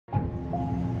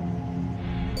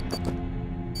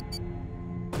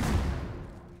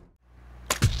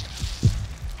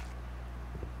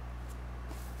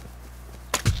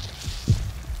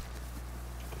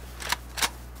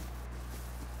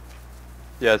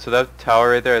Yeah, so that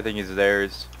tower right there, I think is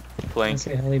theirs. Flank.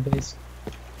 Say heli base.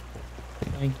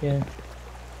 Like, yeah.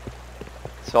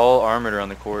 It's all armored around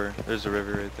the core. There's a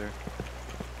river right there.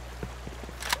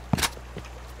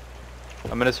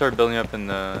 I'm gonna start building up in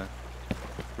the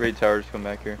raid towers. Come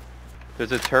back here.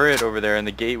 There's a turret over there, and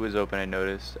the gate was open. I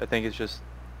noticed. I think it's just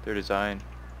their design.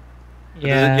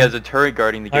 Yeah. There's a turret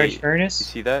guarding the Large gate. furnace. You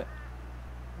see that?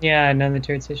 Yeah, none of the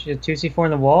turrets issue. 2C4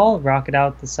 in the wall. Rocket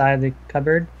out the side of the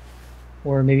cupboard,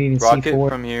 or maybe even Rocket C4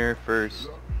 from here first,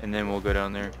 and then we'll go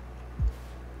down there.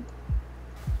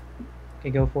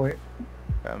 Okay, go for it.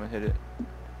 Alright, I'm gonna hit it.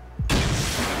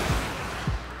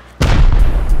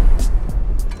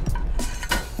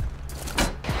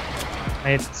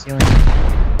 I hit the ceiling.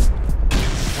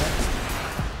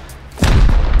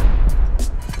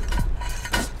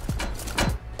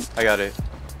 I got it.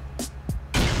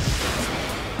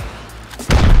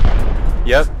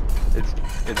 Yep,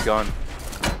 it's gone.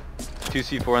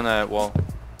 2C4 on that wall.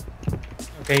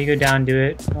 Okay, you go down, do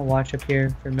it. I'll watch up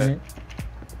here for a minute.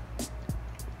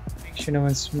 Make sure no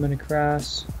one's swimming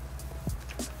across.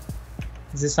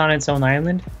 Is this on its own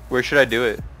island? Where should I do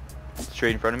it?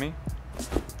 Straight in front of me?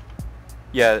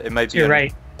 Yeah, it might To be your on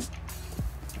right.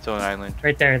 its own island.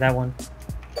 Right there, that one.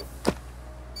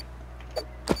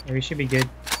 Yeah, we should be good.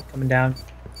 Coming down.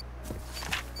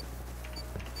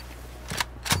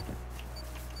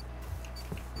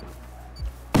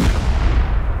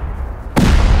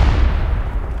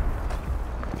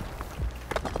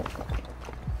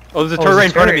 Oh, there's a turret right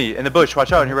in front of me, in the bush.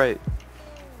 Watch out on your right.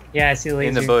 Yeah, I see the laser.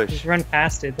 In the bush. Just run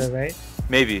past it though, right?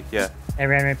 Maybe, yeah. I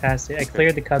ran right past it. I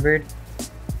cleared the cupboard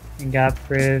and got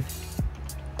priv.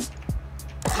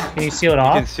 Can you seal it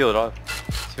off? You can seal it off.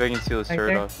 See if I can seal this Right turret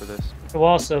there? off for this. The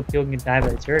wall so people can die by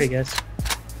the turret, I guess.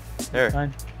 There.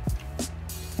 Fine.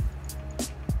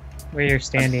 Where you're I'm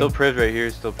standing. still prived right here,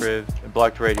 still prived. It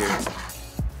blocked right here.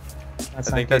 That's I not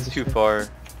think good that's to too shoot. far.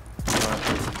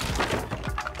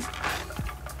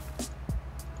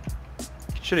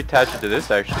 Should attach it to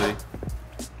this actually.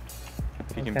 If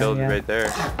you can Okay, build yeah. it right there. I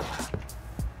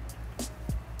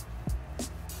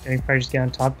think probably just get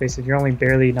on top base if you're only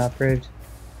barely not prived.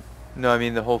 No, I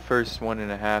mean the whole first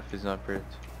 1.5 is not prived.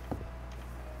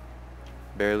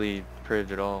 Barely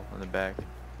prived at all on the back.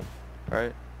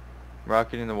 Alright.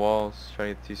 Rocketing the walls,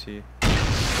 trying to get TC. I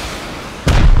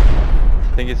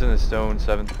think it's in the stone,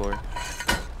 7th floor.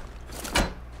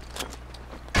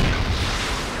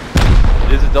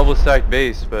 It is a double stacked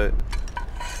base, but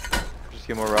just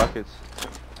get more rockets.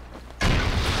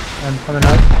 I'm coming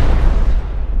up.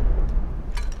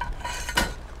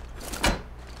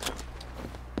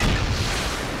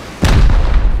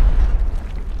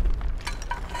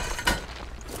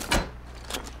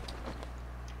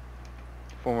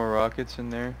 Four more rockets in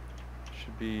there.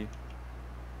 Should be.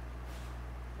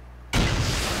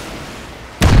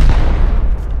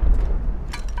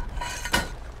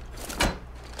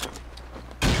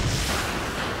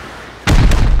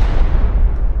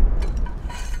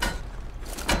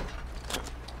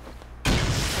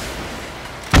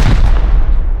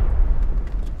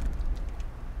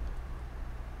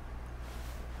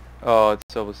 Oh, it's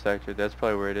double stacked. That's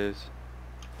probably where it is.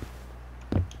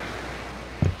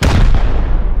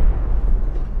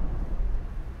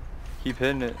 Keep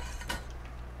hitting it.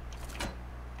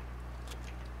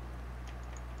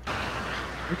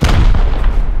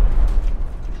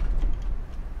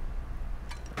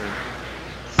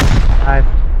 Five.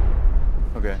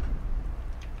 Okay.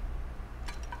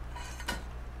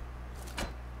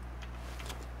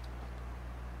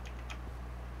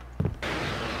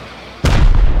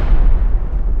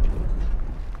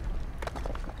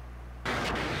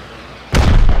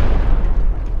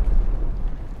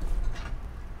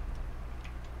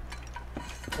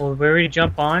 Well, where we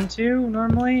jump onto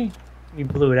normally, we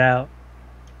blew it out.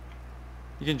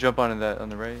 You can jump onto that on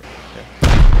the right. Yeah.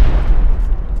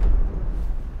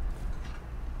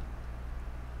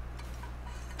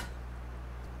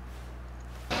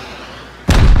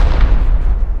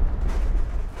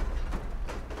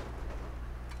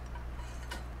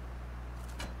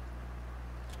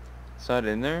 It's not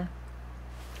in there?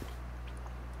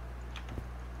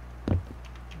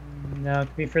 No, it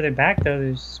could be further back though.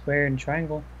 There's square and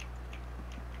triangle.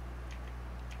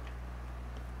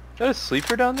 Is that a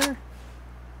sleeper down there?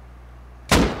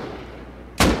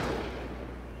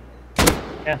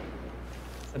 Yeah,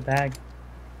 it's a bag.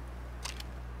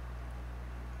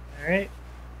 All right,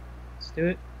 let's do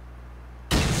it.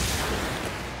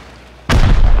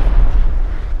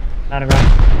 Not a rock.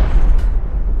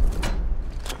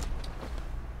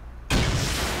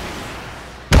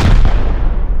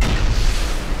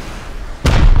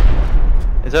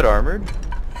 Is that armored?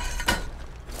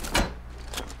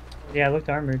 Yeah, it looked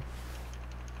armored.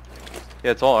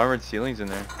 Yeah, it's all armored ceilings in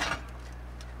there.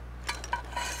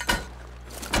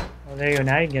 Well, there you go.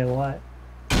 Now you can get a lot.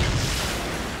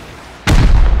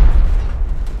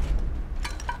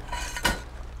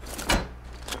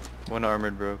 One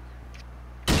armored broke.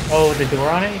 Oh, the door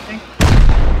on it, you think?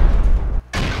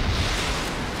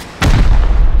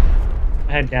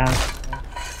 Head down.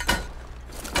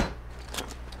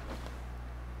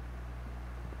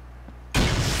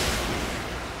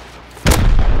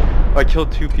 Oh, I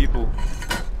killed 2 people.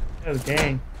 Oh,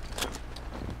 dang.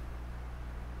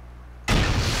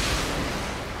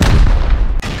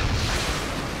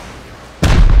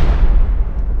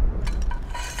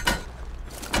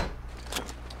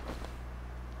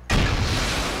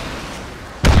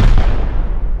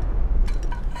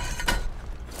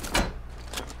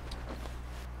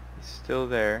 He's still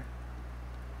there.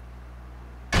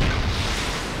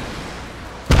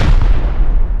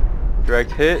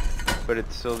 Direct hit, but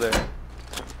it's still there.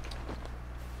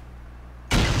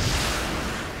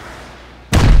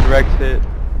 Direct hit.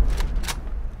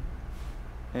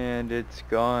 And it's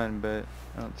gone, but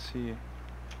I don't see.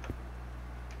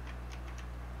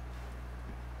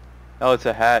 Oh, it's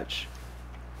a hatch.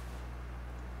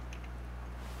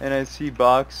 And I see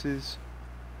boxes.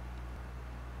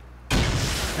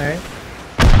 Alright.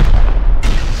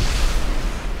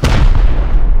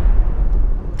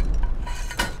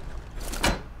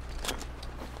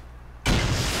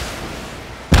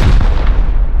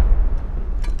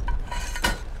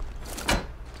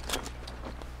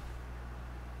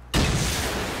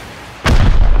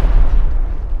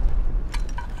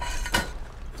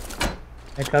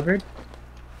 That cupboard?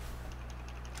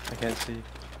 I can't see. You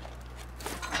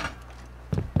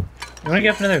want to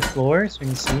get up another floor so we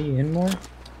can see in more?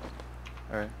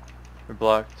 Alright. We're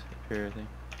blocked up here, I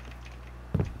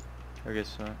think. I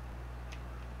guess not.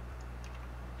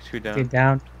 Scoot down. Get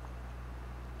down.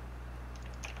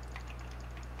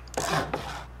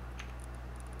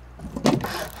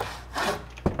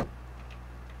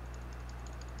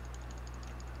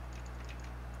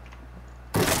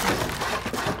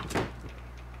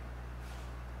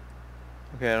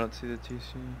 Okay, I don't see the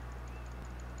TC.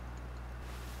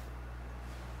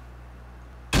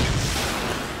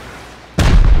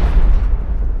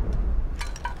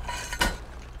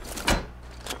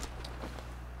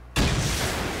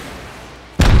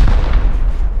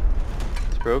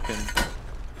 It's broken.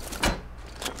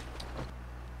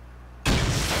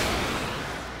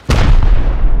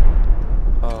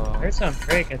 Oh. There's some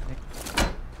break, I think.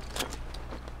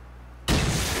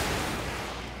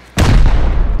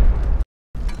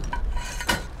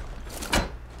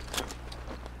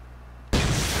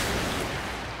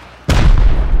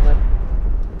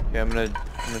 Yeah, I'm gonna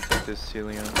take this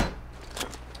ceiling out.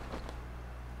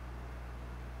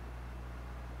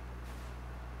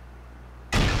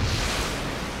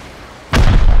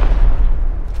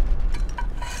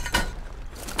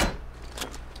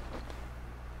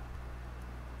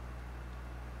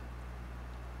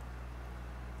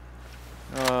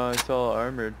 It's all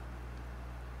armored.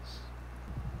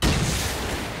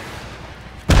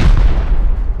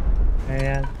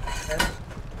 Yeah.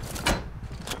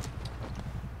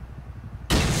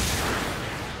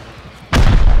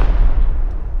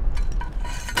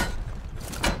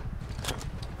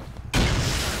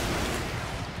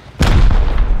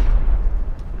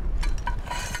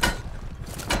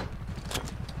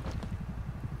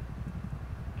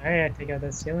 Alright, I take out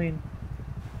that ceiling.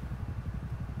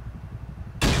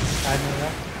 Side on the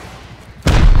left.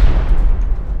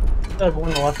 Still have one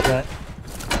on the left of that.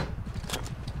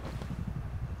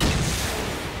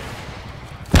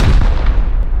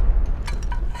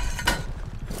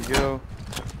 Here we go.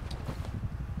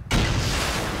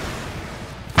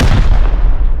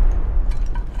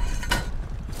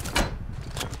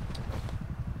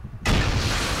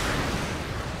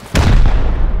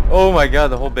 Oh my god,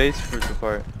 the whole base flew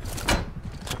apart.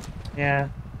 Yeah.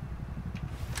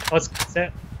 Oh, is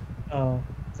that? Oh,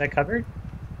 is that covered?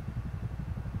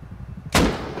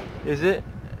 Is it?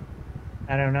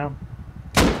 I don't know.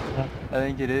 I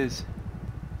think it is.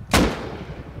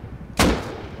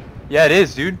 Yeah, it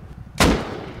is, dude.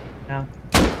 No.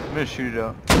 I'm gonna shoot it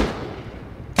out.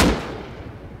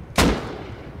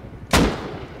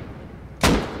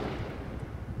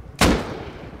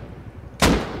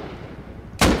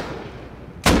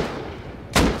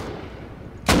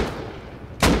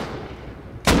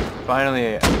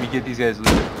 Finally, we get these guys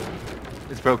loot.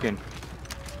 It's broken.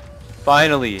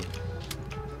 Finally.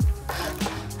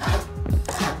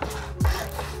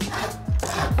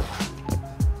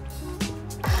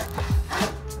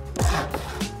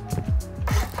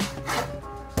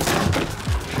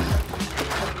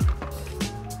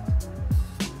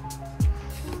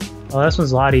 Oh, this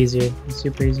one's a lot easier. It's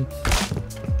super easy.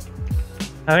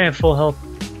 I have full health.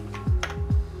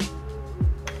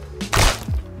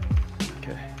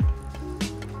 Okay.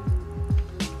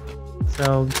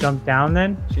 So jump down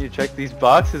then. Should you check these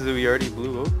boxes that we already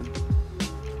blew open?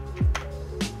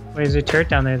 Wait, there's a turret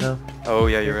down there though. Oh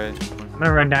yeah, you're right. I'm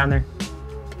gonna run down there.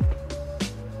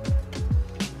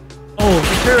 Oh,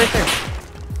 the turret right there.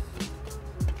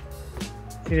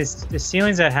 See, this, the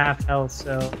ceiling's at half health,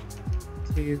 so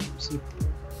 2 C4.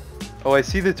 Oh, I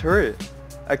see the turret.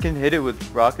 I can hit it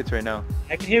with rockets right now.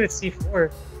 I can hit with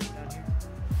C4 down here.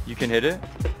 You can hit it?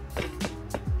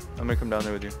 I'm gonna come down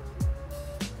there with you.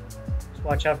 Just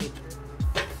watch out for the turret.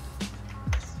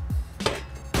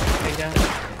 Stay down.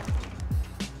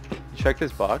 You check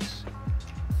this box.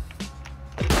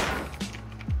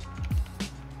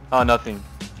 Oh, nothing.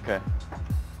 Okay.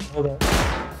 Hold up.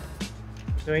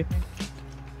 Do anything?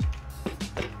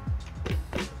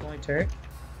 There's only turret.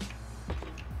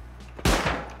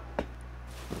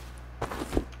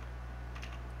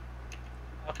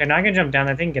 Okay, now I can jump down.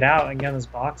 I think get out and get on those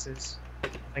boxes.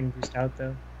 I can boost out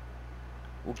though.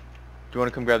 Do you want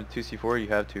to come grab the 2C4? You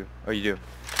have to. Oh, you do.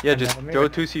 Yeah, just let me throw a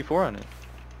run 2C4 on it.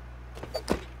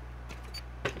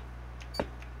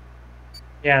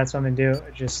 Yeah, that's what I'm gonna do.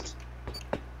 I just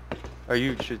Are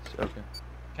you should okay.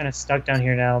 kind of stuck down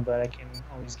here now, but I can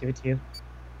always give it to you.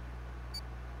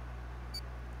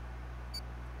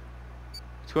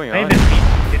 What's going I on? even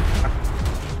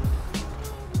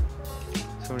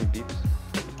So many beeps.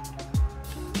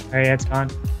 Alright, yeah, it's gone.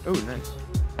 Oh, nice.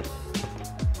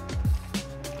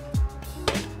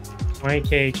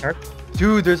 20k sharp.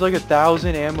 Dude, there's like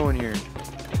 1,000 ammo in here.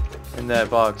 In that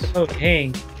box. Oh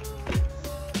dang.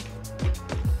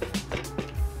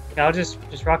 Yeah, I'll just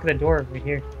rocket the door right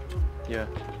here. Yeah.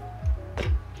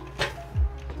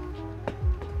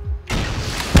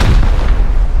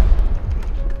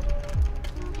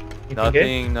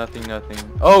 Anything Nothing, nothing.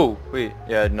 Oh, wait.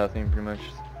 Yeah, nothing pretty much.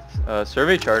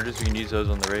 Survey charges, we can use those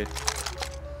on the raid.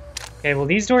 Okay, well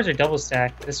these doors are double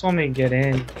stacked. This one we can get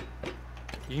in.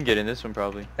 You can get in this one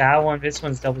probably. That one, this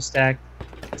one's double stacked.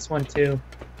 This one too.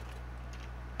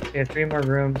 We have 3 more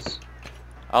rooms.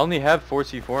 I only have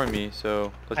 4C4 on me,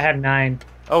 so let's... I have 9.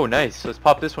 Oh, nice. Let's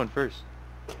pop this one first.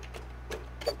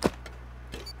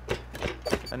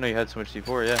 I know you had so much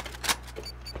C4, yeah.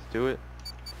 Let's do it.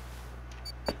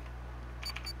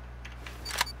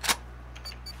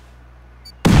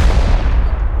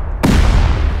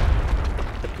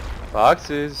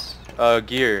 Boxes.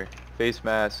 Gear. Face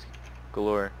mask.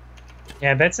 Galore.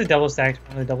 Yeah, I bet it's a double stacked.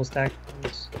 One of the double stacked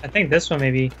ones. I think this one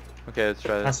maybe. Okay, let's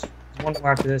try this. There's one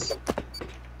more after this.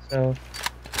 So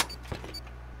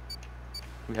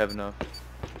We have enough.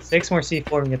 6 more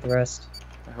C4 and get the rest.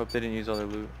 I hope they didn't use all their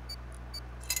loot.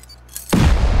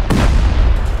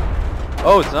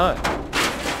 Oh, it's not.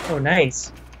 Oh,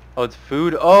 nice. Oh, it's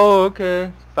food. Oh,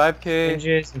 okay. 5k.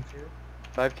 Hinges and food.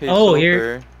 5k Oh, sulfur.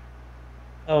 here.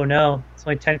 Oh no, it's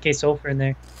only 10k sulfur in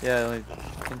there. Yeah, like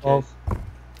 10k. 12.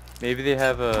 Maybe they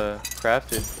have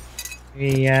crafted.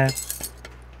 Yeah.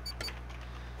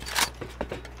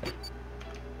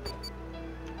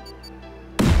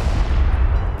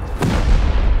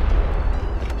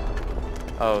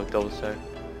 Oh, double stack.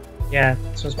 Yeah,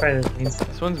 this one's probably the main stuff.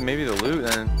 This one's maybe the loot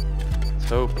then. Let's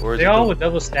hope. Or is They it all the... with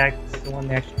double stack. It's the one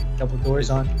they actually put double doors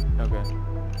on. Okay.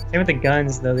 Same with the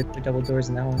guns though, they put double doors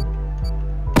in that one.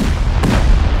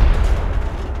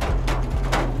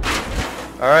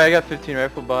 Alright, I got 15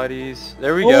 rifle bodies.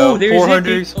 There we Oh, go. there's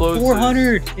 400 it. explosives.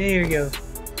 400! There you go.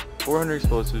 400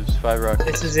 explosives, 5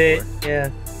 rockets. This is it,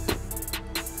 yeah.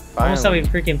 Almost how we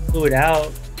freaking blew it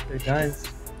out. Their guns.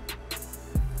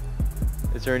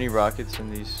 Is there any rockets in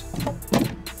these?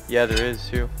 Yeah, there is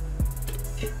too.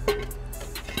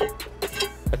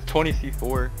 That's 20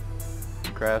 C4.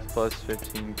 Craft plus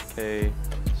 15k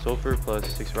sulfur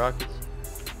plus 6 rockets.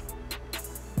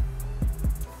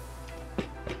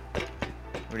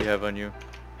 What do you have on you?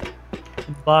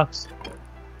 Box.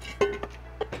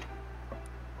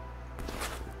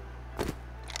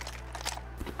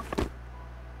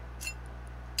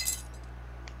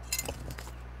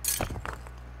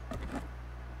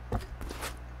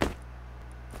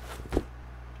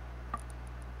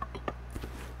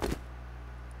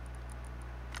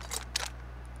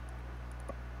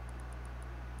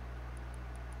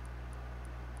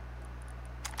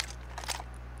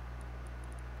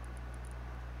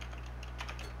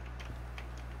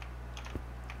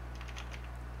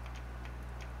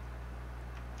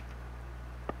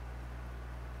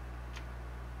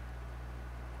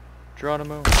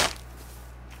 Geronimo.